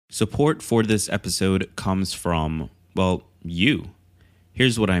Support for this episode comes from, well, you.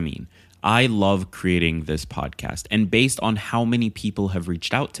 Here's what I mean. I love creating this podcast, and based on how many people have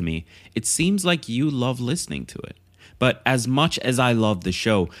reached out to me, it seems like you love listening to it. But as much as I love the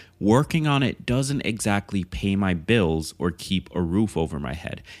show, working on it doesn't exactly pay my bills or keep a roof over my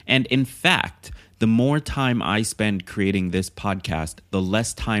head. And in fact, the more time I spend creating this podcast, the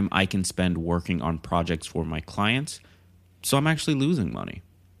less time I can spend working on projects for my clients. So I'm actually losing money.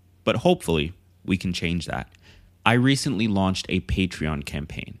 But hopefully, we can change that. I recently launched a Patreon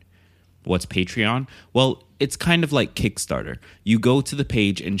campaign. What's Patreon? Well, it's kind of like Kickstarter. You go to the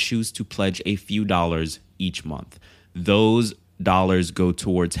page and choose to pledge a few dollars each month. Those dollars go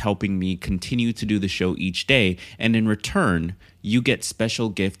towards helping me continue to do the show each day, and in return, you get special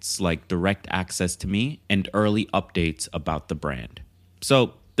gifts like direct access to me and early updates about the brand.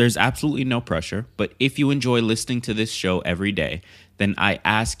 So there's absolutely no pressure, but if you enjoy listening to this show every day, then I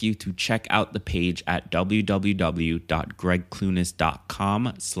ask you to check out the page at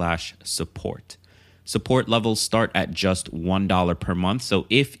www.gregclunis.com/support. Support levels start at just $1 per month, so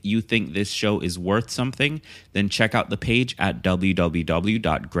if you think this show is worth something, then check out the page at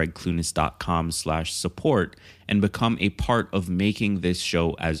www.gregclunis.com/support and become a part of making this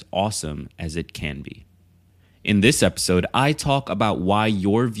show as awesome as it can be. In this episode, I talk about why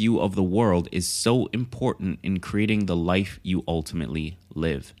your view of the world is so important in creating the life you ultimately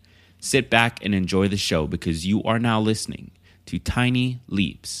live. Sit back and enjoy the show because you are now listening to Tiny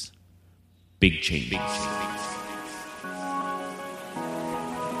Leaps, Big Changes.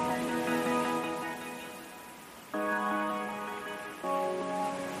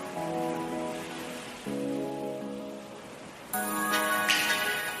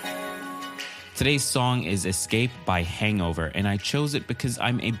 Today's song is Escape by Hangover, and I chose it because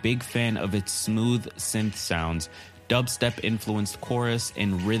I'm a big fan of its smooth synth sounds, dubstep-influenced chorus,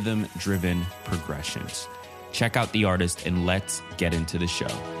 and rhythm-driven progressions. Check out the artist and let's get into the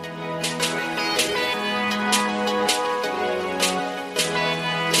show.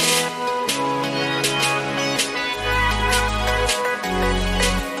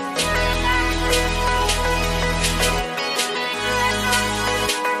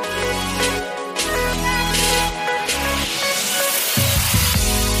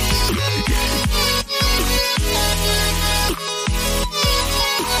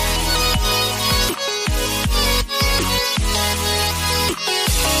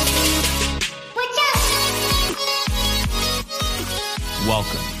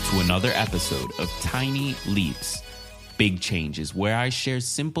 Welcome to another episode of Tiny Leaps, Big Changes, where I share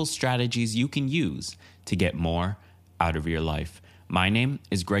simple strategies you can use to get more out of your life. My name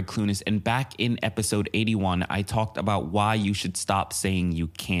is Greg Clunis, and back in episode 81, I talked about why you should stop saying you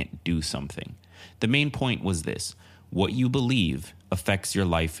can't do something. The main point was this: what you believe affects your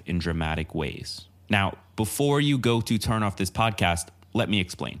life in dramatic ways. Now, before you go to turn off this podcast, let me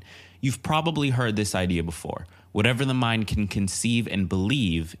explain. You've probably heard this idea before. Whatever the mind can conceive and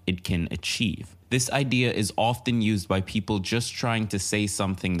believe, it can achieve. This idea is often used by people just trying to say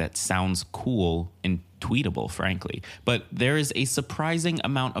something that sounds cool and tweetable, frankly. But there is a surprising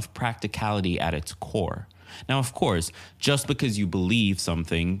amount of practicality at its core. Now, of course, just because you believe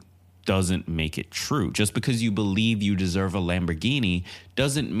something doesn't make it true. Just because you believe you deserve a Lamborghini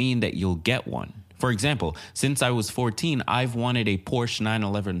doesn't mean that you'll get one. For example, since I was 14, I've wanted a Porsche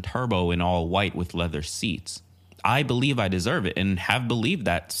 911 Turbo in all white with leather seats. I believe I deserve it and have believed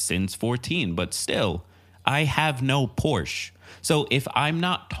that since 14, but still, I have no Porsche. So if I'm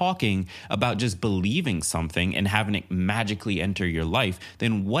not talking about just believing something and having it magically enter your life,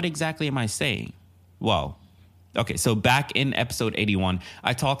 then what exactly am I saying? Well, okay, so back in episode 81,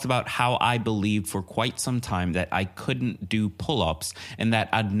 I talked about how I believed for quite some time that I couldn't do pull-ups and that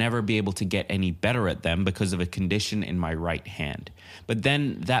I'd never be able to get any better at them because of a condition in my right hand. But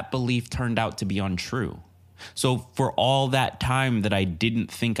then that belief turned out to be untrue. So for all that time that I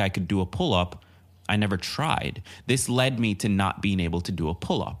didn't think I could do a pull-up, I never tried. This led me to not being able to do a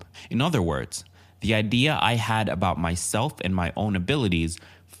pull-up. In other words, the idea I had about myself and my own abilities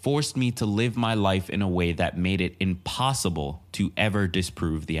forced me to live my life in a way that made it impossible to ever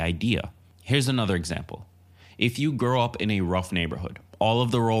disprove the idea. Here's another example. If you grow up in a rough neighborhood, all of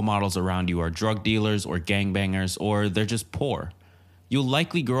the role models around you are drug dealers or gangbangers, or they're just poor. You'll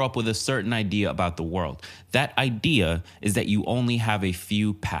likely grow up with a certain idea about the world. That idea is that you only have a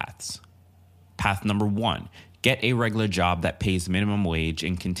few paths. Path number 1, get a regular job that pays minimum wage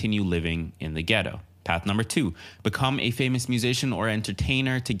and continue living in the ghetto. Path number 2, become a famous musician or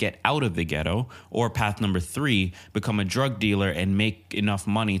entertainer to get out of the ghetto. Or path number 3, become a drug dealer and make enough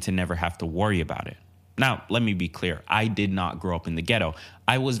money to never have to worry about it. Now, let me be clear. I did not grow up in the ghetto.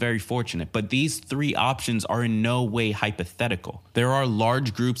 I was very fortunate, but these three options are in no way hypothetical. There are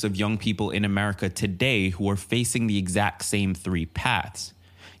large groups of young people in America today who are facing the exact same three paths.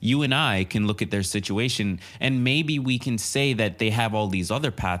 You and I can look at their situation and maybe we can say that they have all these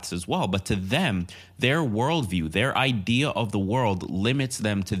other paths as well, but to them, their worldview, their idea of the world limits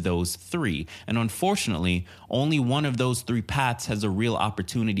them to those three. And unfortunately, only one of those three paths has a real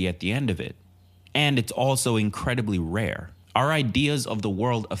opportunity at the end of it. And it's also incredibly rare. Our ideas of the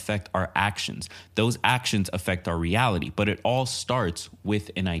world affect our actions. Those actions affect our reality, but it all starts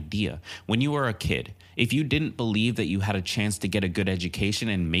with an idea. When you were a kid, if you didn't believe that you had a chance to get a good education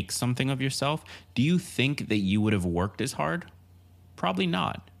and make something of yourself, do you think that you would have worked as hard? Probably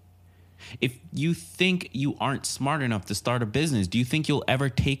not. If you think you aren't smart enough to start a business, do you think you'll ever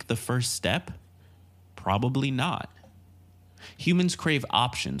take the first step? Probably not. Humans crave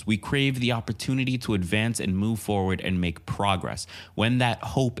options. We crave the opportunity to advance and move forward and make progress. When that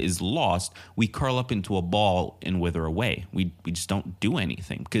hope is lost, we curl up into a ball and wither away. We just don't do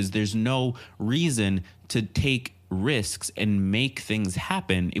anything because there's no reason to take risks and make things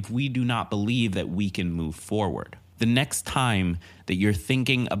happen if we do not believe that we can move forward. The next time that you're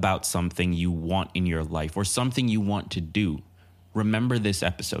thinking about something you want in your life or something you want to do, remember this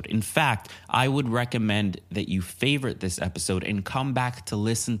episode. In fact, I would recommend that you favorite this episode and come back to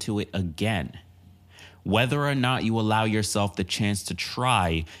listen to it again. Whether or not you allow yourself the chance to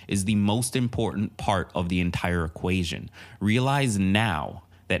try is the most important part of the entire equation. Realize now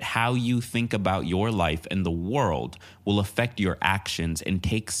that how you think about your life and the world will affect your actions and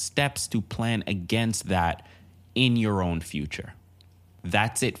take steps to plan against that in your own future.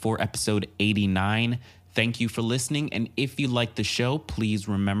 That's it for episode 89. Thank you for listening, and if you like the show, please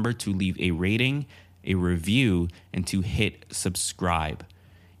remember to leave a rating, a review, and to hit subscribe.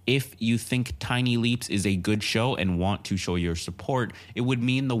 If you think Tiny Leaps is a good show and want to show your support, it would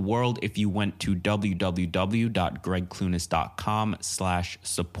mean the world if you went to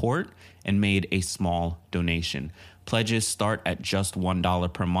www.gregclunis.com/support and made a small donation. Pledges start at just $1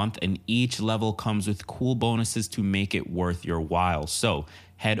 per month, and each level comes with cool bonuses to make it worth your while. So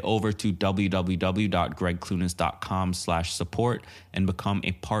head over to www.gregclunis.com/support and become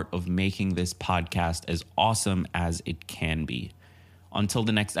a part of making this podcast as awesome as it can be. Until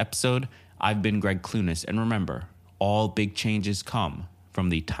the next episode, I've been Greg Clunis, and remember, all big changes come from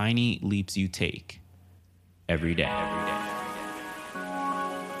the tiny leaps you take every day.